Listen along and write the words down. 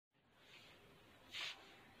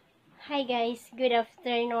Hi guys, good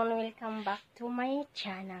afternoon. Welcome back to my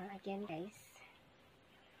channel again guys.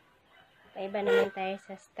 Paiba naman tayo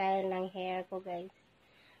sa style ng hair ko guys.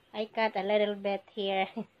 I cut a little bit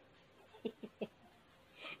here.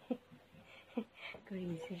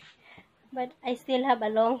 Crazy. But I still have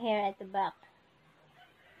a long hair at the back.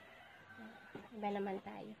 Iba naman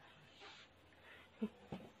tayo.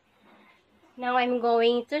 Now I'm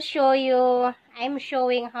going to show you. I'm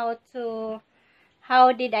showing how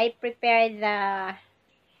did I prepare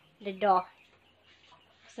the dough.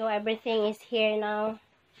 So everything is here now.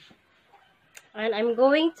 And I'm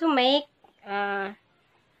going to make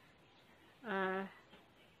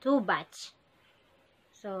two batch.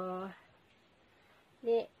 So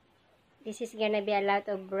this is gonna be a lot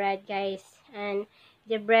of bread guys, and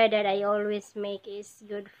the bread that I always make is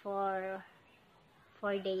good for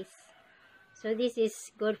 4 days. So this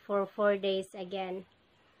is good for 4 days again.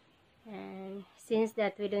 And since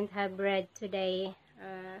that we don't have bread today,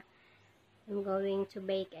 I'm going to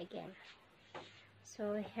bake again.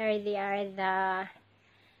 So here they are, the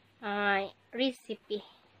recipe.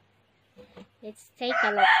 Let's take a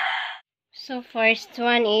look. So first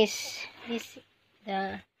one is this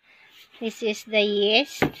is the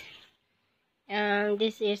yeast, and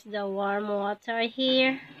this is the warm water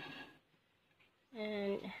here.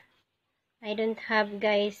 And I don't have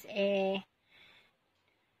guys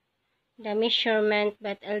the measurement,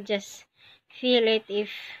 but I'll just feel it.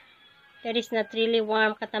 If that is not really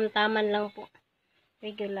warm, katamtaman lang po,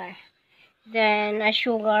 regular. Then a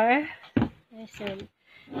sugar. So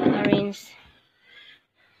rinse.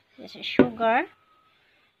 There's a sugar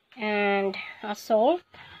and a salt.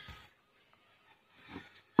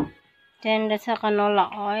 Then that's a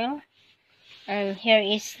canola oil. And here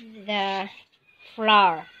is the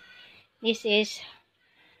flour. This is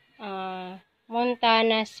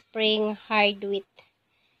Montana Spring Hard Wheat,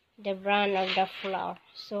 the brand of the flour.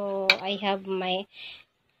 So I have my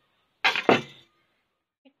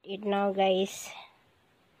it now guys.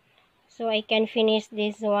 So I can finish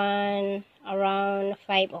this one around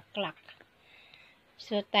 5 o'clock.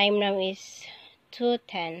 So time now is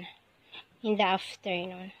 2:10 in the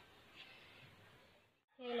afternoon.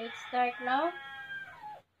 Okay, let's start now.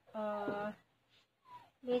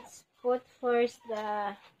 Let's put first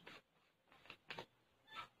the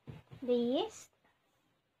yeast.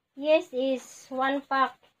 Yeast is 1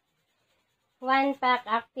 pack. 1 pack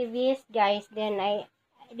active yeast guys. Then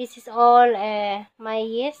this is all my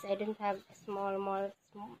yeast. I don't have a small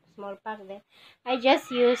pack there. I just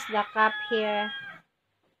use the cup here.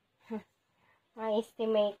 My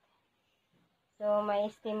estimate. So my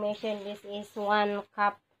estimation, this is 1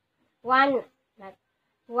 cup, not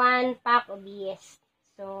 1 pack of yeast.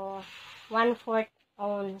 So 1/4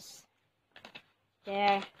 ounce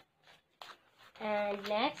there. And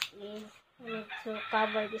next is we need to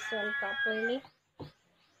cover this one properly.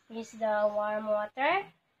 This is the warm water.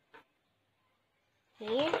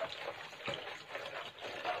 See?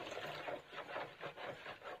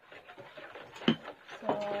 So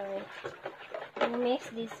we mix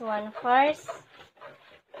this one first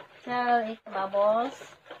till it bubbles.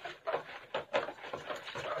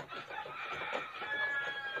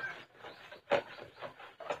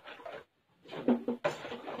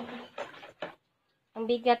 Ang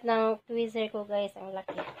bigat ng tweezer ko guys, ang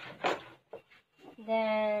laki.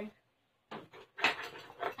 Then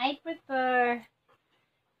I prepare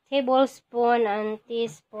tablespoon and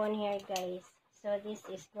teaspoon here guys. So this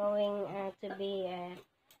is going to be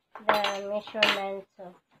the measurement.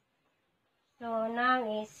 So now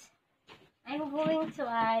is I'm going to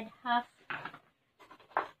add half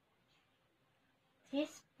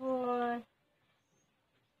teaspoon,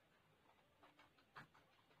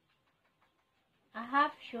 a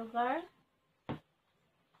half sugar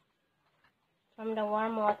from the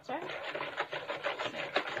warm water.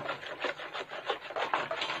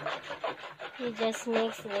 You just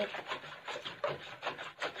mix it.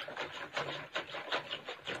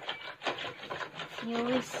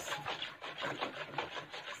 Use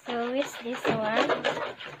this one.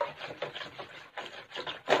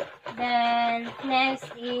 Then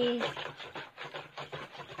next is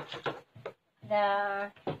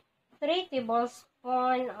the 3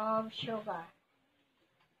 tablespoons of sugar.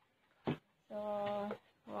 So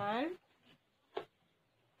 1,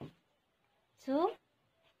 2,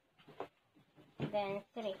 then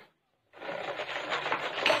 3.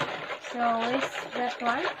 So whisk that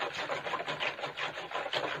one.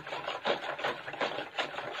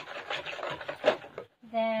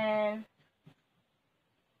 Then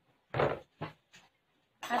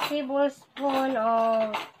a tablespoon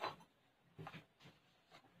of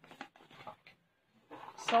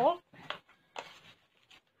salt.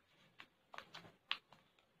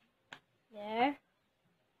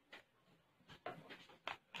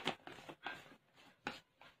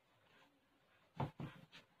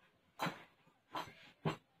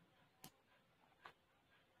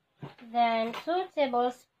 Then 2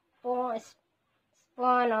 tablespoons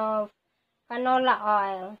of canola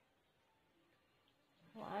oil.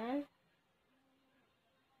 1,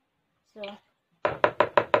 2.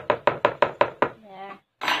 There.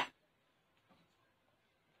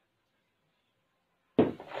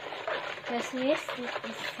 Just mix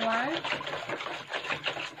this one.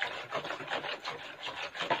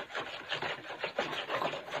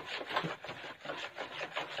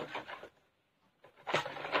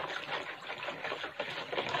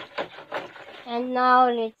 And now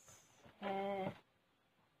let's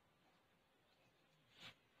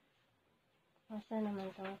masa naman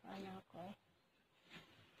itong anak ko eh.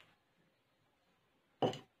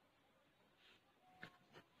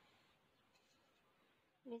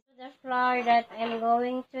 This is the flour that I'm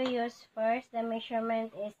going to use first. The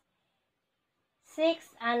measurement is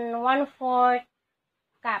 6 1/4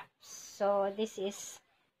 cups. So this is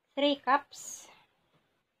 3 cups.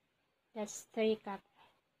 That's 3 cups.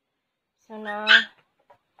 So now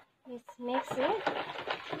let's mix it.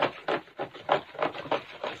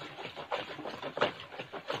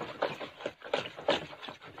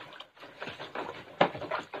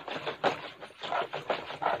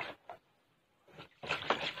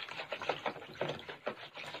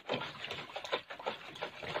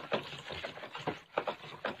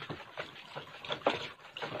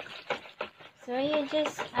 So you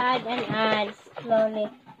just add and add slowly.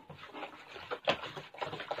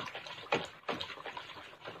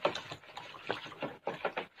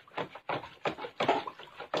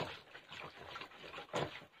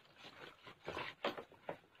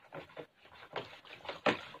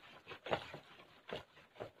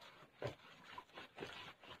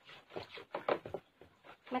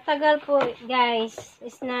 Matagal po guys.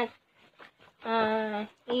 It's not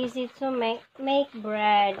easy to make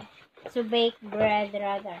bread. To bake bread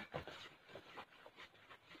rather.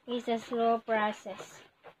 It's a slow process.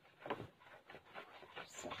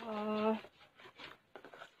 So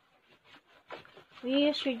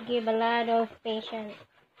we should give a lot of patience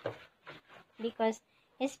because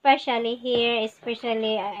especially here,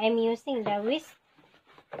 I'm using the whisk,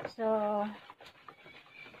 so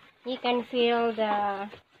you can feel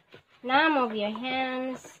the numb of your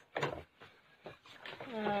hands,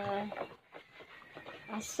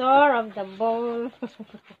 a sore of the bone.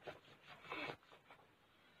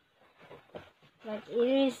 But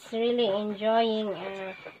it is really enjoying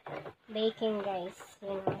baking, guys.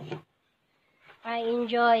 You know, I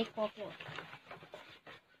enjoy cooking.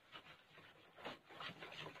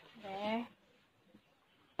 There.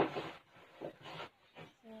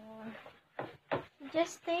 So,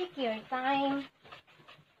 just take your time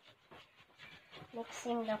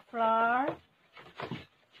mixing the flour.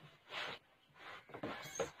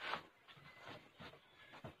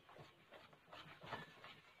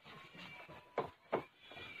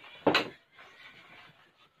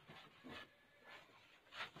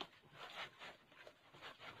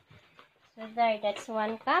 So there, that's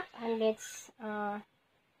 1 cup, and let's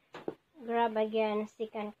grab again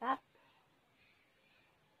 2nd cup.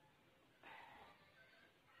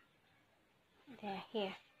 There,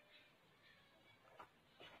 here.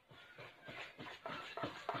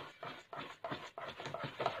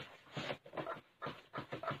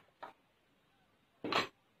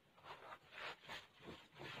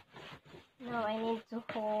 Now I need to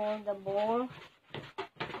hold the bowl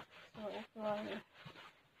so it will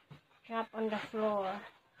drop on the floor.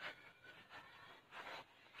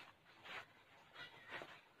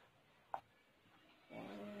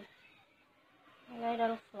 And a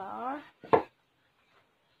little flour.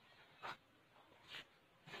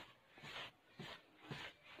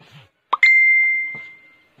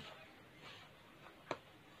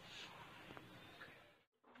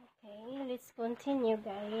 Okay, let's continue,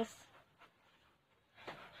 guys.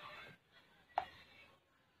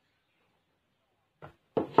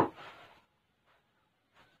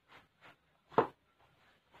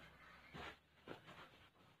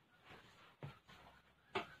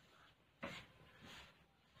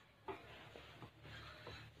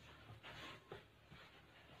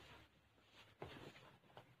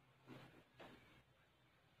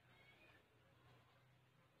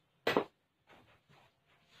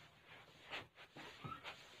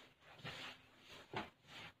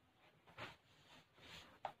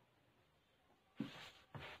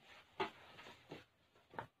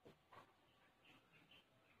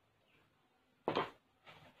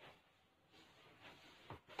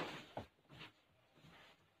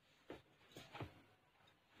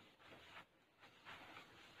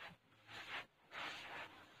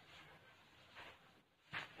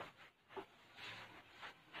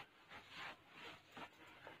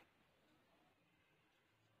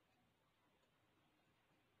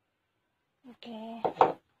 Okay,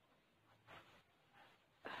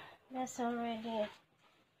 that's already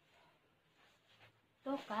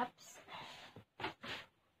 2 cups.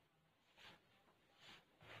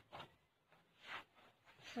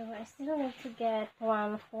 So I still need to get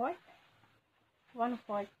 1/4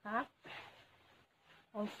 cup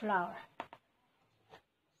of flour.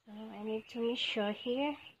 So I need to measure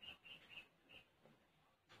here.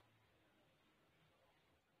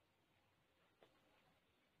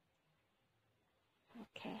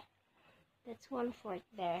 Okay, that's 1/4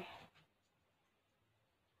 there.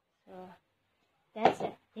 So that's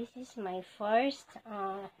it. This is my first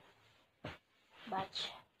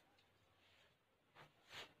batch.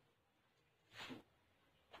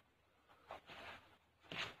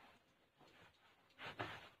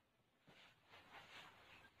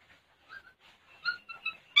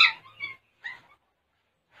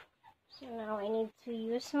 So now I need to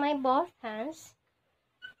use my both hands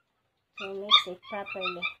to mix it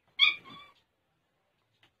properly.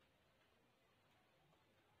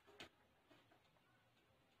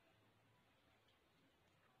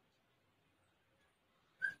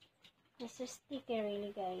 It's so sticky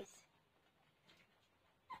really, guys.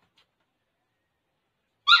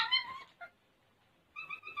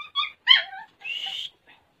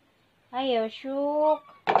 Ayaw, shook.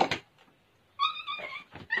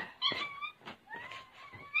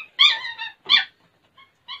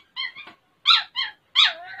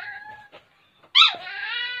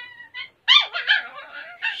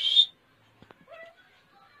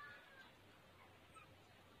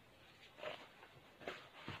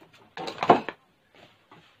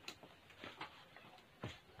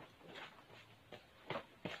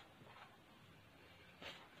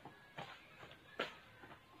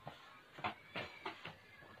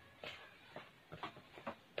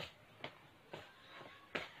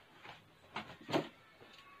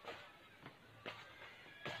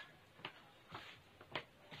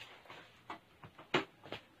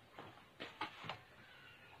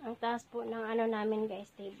 Ang taas po ng ano namin, guys,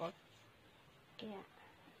 table. Kaya,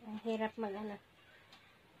 ang hirap mag-ano.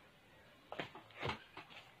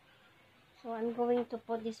 So, I'm going to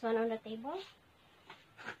put this one on the table.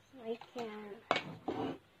 So, I can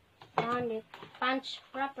pound it, punch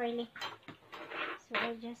properly. So,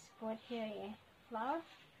 I'll just put here a flour.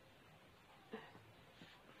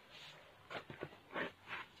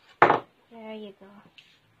 There you go.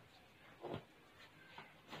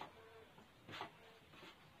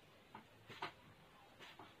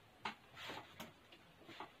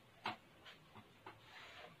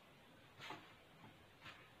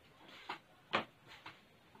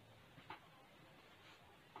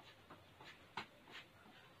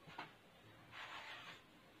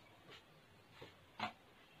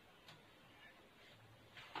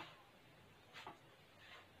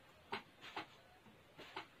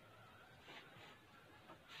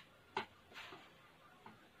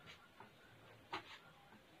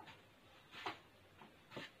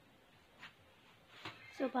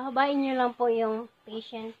 So, pahabain nyo lang po yung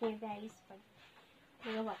patience nyo, guys, pag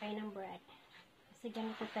magawa kayo ng bread. Kasi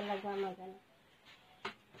ganito talaga mag-bake.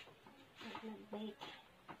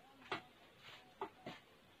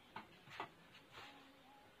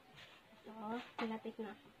 Ito, pinapit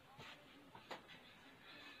na.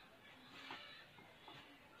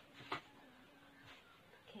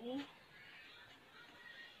 Okay.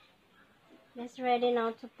 Let's ready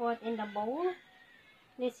now to put in the bowl.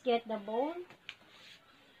 Let's get the bowl.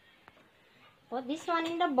 Put this one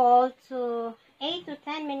in the bowl to 8 to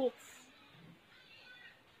 10 minutes.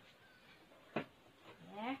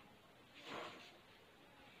 There.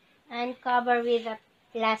 And cover with a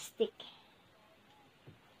plastic.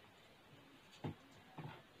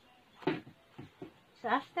 So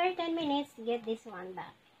after 10 minutes, get this one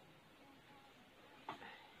back.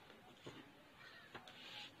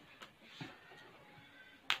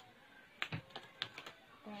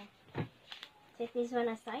 There. Set this one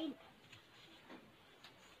aside.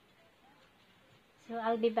 So,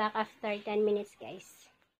 I'll be back after 10 minutes, guys.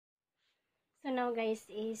 So, now, guys,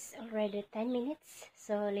 is already 10 minutes.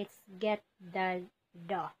 So, let's get the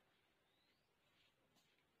dough.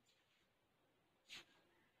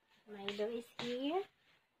 My dough is here.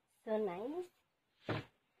 So, nice.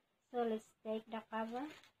 So, let's take the cover.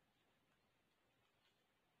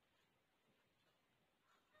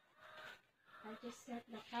 I'll just set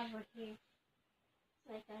the cover here.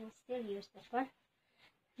 So, I can still use that one.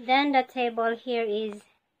 Then the table here is,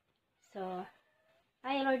 so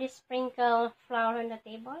I already sprinkle flour on the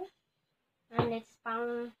table, and let's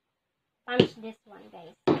punch this one,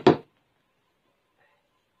 guys.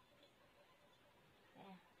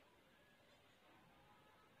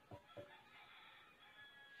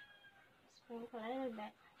 Sprinkle a little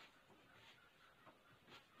bit.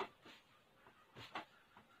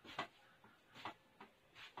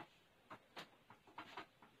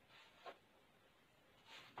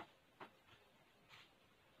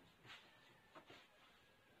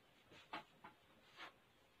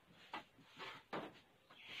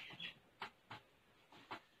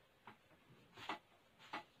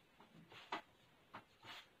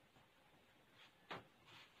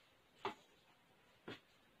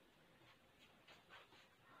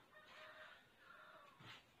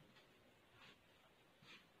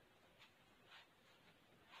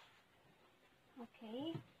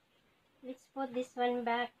 Okay, let's put this one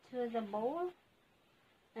back to the bowl,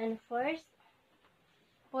 and first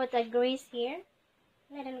put a grease here,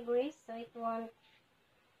 little grease, so it won't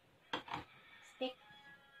stick.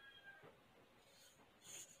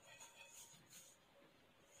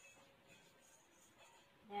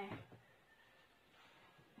 There.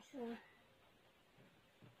 So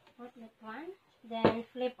put that one, then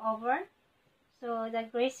flip over, so the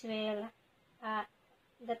grease will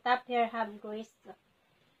the top here have grease, so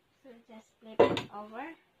just flip it over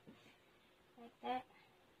like that.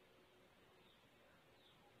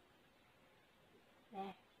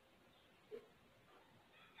 There.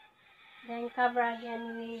 Then cover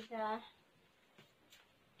again with I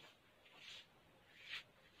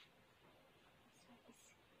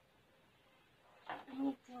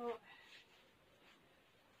need to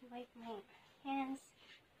wipe my hands.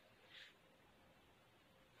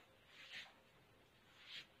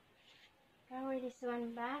 Cover this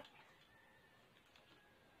one back.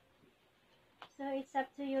 So it's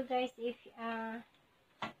up to you guys if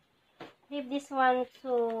leave this one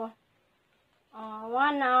to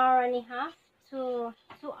 1 hour and a half to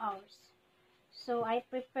 2 hours. So I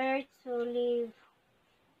prefer to leave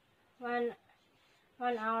one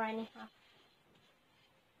hour and a half.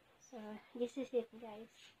 So this is it,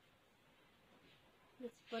 guys.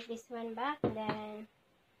 Let's put this one back, then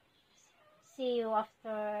see you after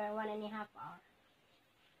 1.5 hours.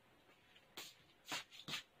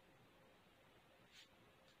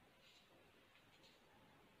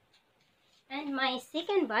 And my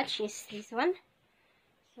second batch is this one.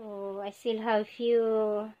 So I still have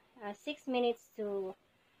few 6 minutes to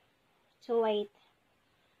wait,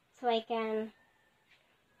 so I can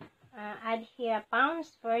add here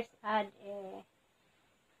pounds. First add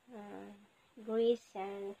grease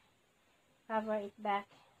and cover it back.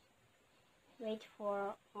 Wait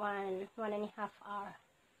for 1.5 hours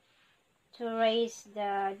to raise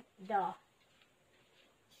the dough.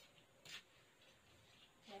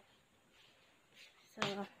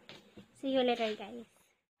 So see you later, guys.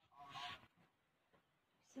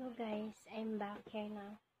 So guys, I'm back here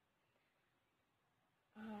now.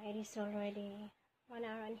 It is already 1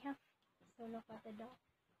 hour and a half. So look at the dough.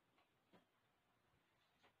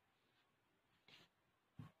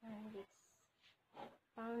 And let's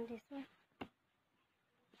pound this one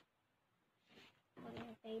on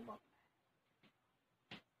the table.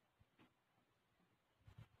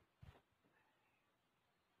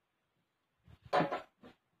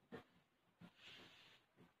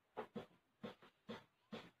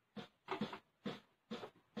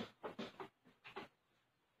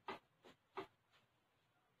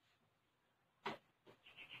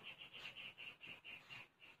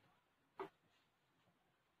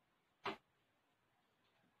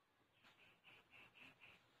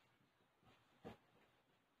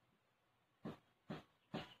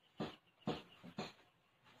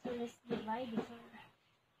 So let's divide this one.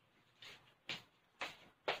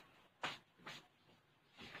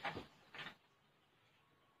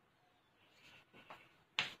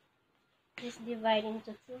 Just divide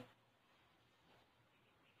into two.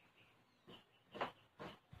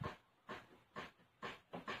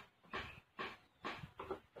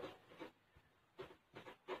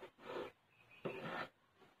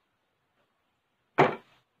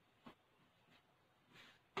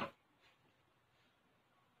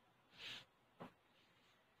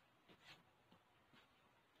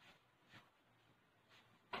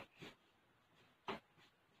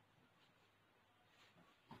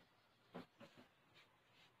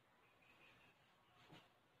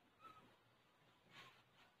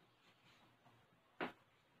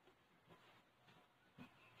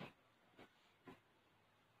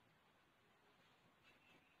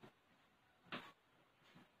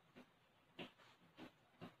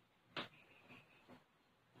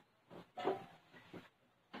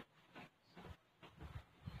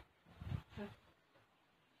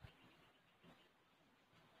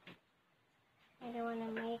 I don't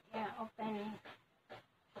want to make open,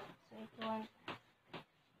 so it won't.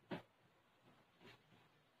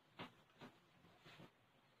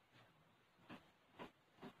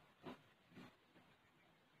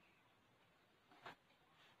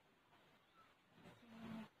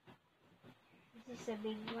 This is a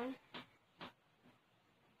big one.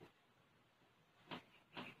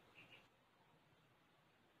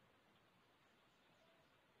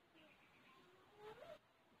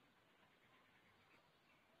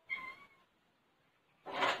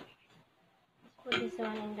 Put this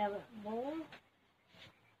one in the bowl.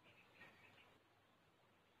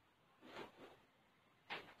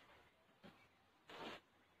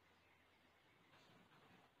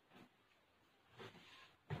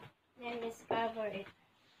 Then let's cover it.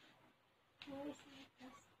 Where is my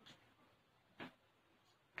plastic?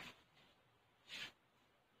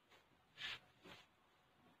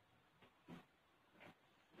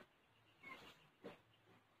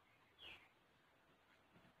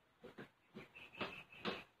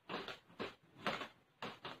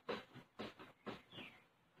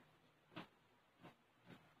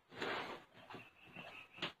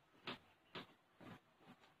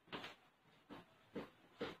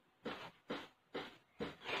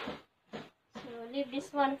 Leave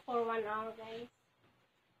this one for 1 hour, guys.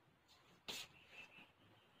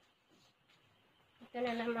 Ito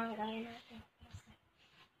na naman gawin natin.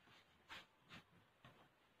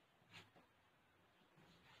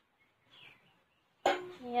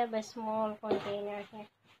 We have a small container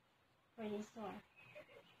here for this one.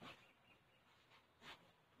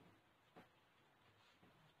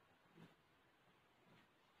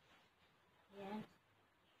 Yeah.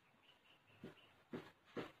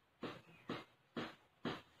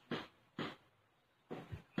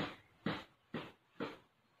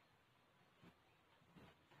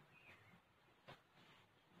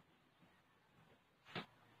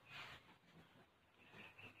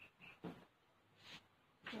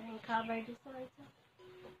 And cover this one too.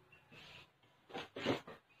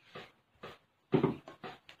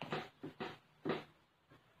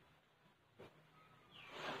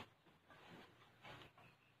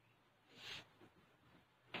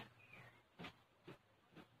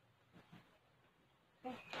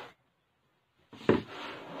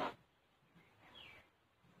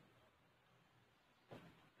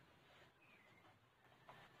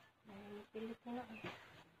 Pilit na ako.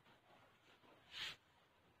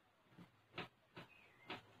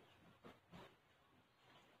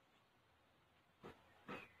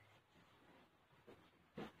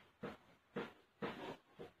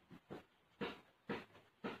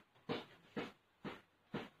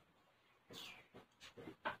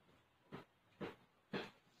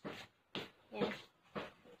 Yeah.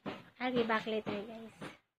 I'll be back later, guys.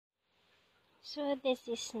 So this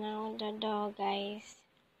is now the dough, guys.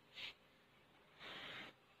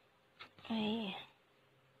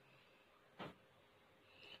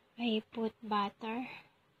 I put butter.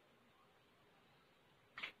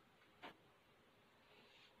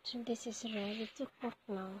 So this is ready to cook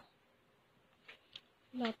now.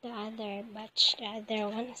 But the other batch, the other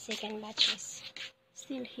one, second batch is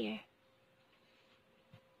still here.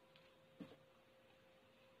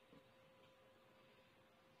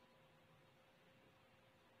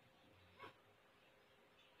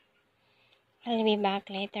 I'll be back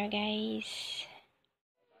later, guys.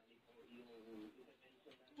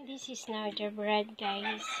 This is now the bread,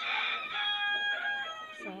 guys.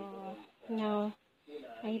 So now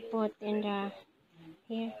I put in the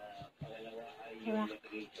here rack.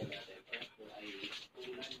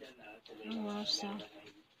 Also,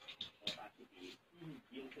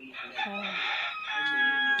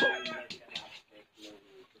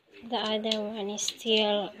 the other one is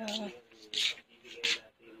still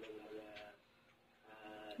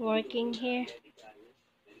working here.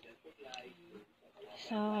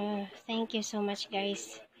 So thank you so much,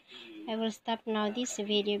 guys. I will stop now this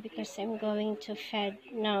video because I'm going to feed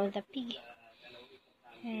now the pig.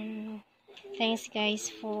 And thanks, guys,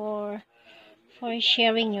 for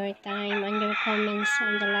sharing your time and your comments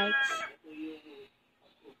and the likes.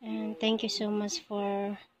 And thank you so much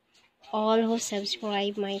for all who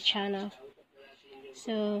subscribe my channel.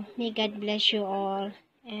 So may God bless you all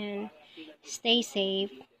and stay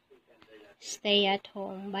safe. Stay at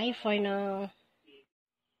home. Bye for now.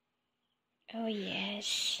 Oh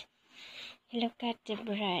yes. Look at the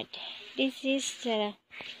bread. This is the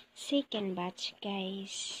second batch,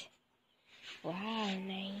 guys. Wow,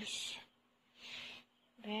 nice.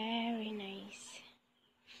 Very nice.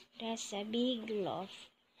 That's a big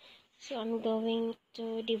loaf. So I'm going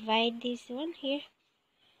to divide this one here.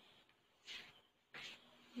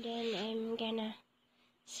 Then I'm gonna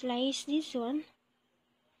slice this one.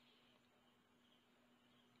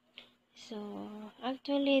 So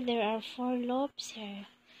actually there are 4 loaves here.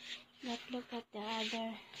 But look at the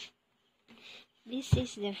other. This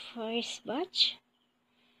is the first batch.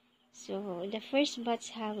 So the first batch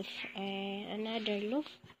have another loaf.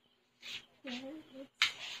 Let's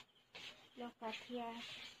look at here.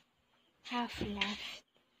 Half left.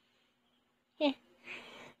 Yeah.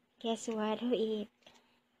 Guess what? Who eat?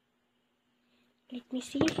 Let me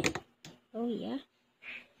see. Oh yeah.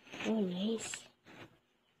 Oh nice.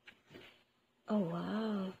 Oh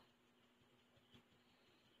wow.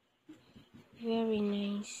 Very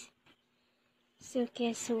nice. So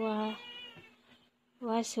guess what?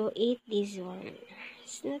 Was who ate this one?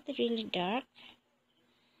 It's not really dark.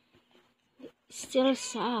 It's still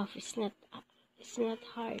soft. It's not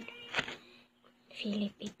hard.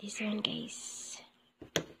 Philip ate this one, guys.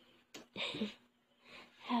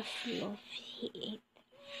 Half loaf he ate.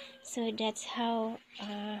 So that's how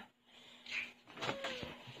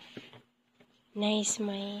nice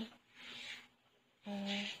my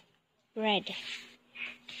bread.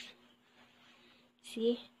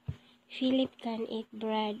 See, Philip can eat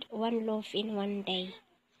bread 1 loaf in 1 day.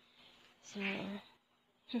 So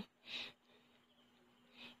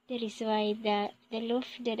that is why the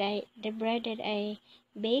bread that I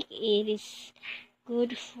bake, it is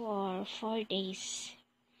good for 4 days.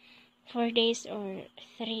 4 days or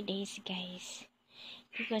 3 days, guys.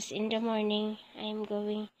 Because in the morning I'm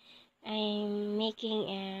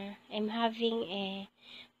having a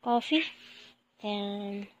coffee,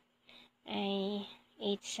 then I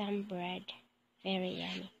ate some bread. Very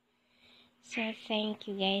yummy. So thank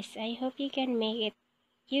you, guys. I hope you can make it.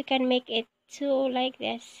 You can make it too, like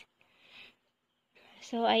this.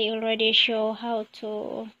 So I already show how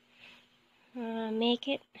to make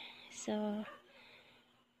it. So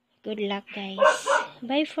good luck, guys.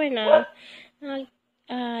 Bye for now.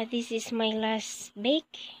 This is my last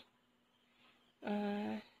bake.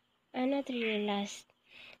 Not really last.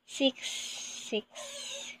 6.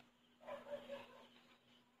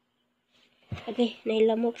 Agay,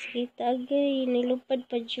 nailamok sa kita. Agay, nailupad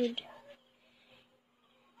pa jud.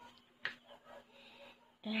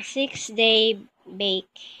 6-day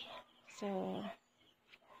bake. So,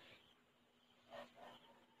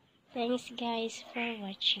 thanks guys for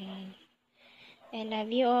watching. I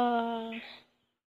love you all.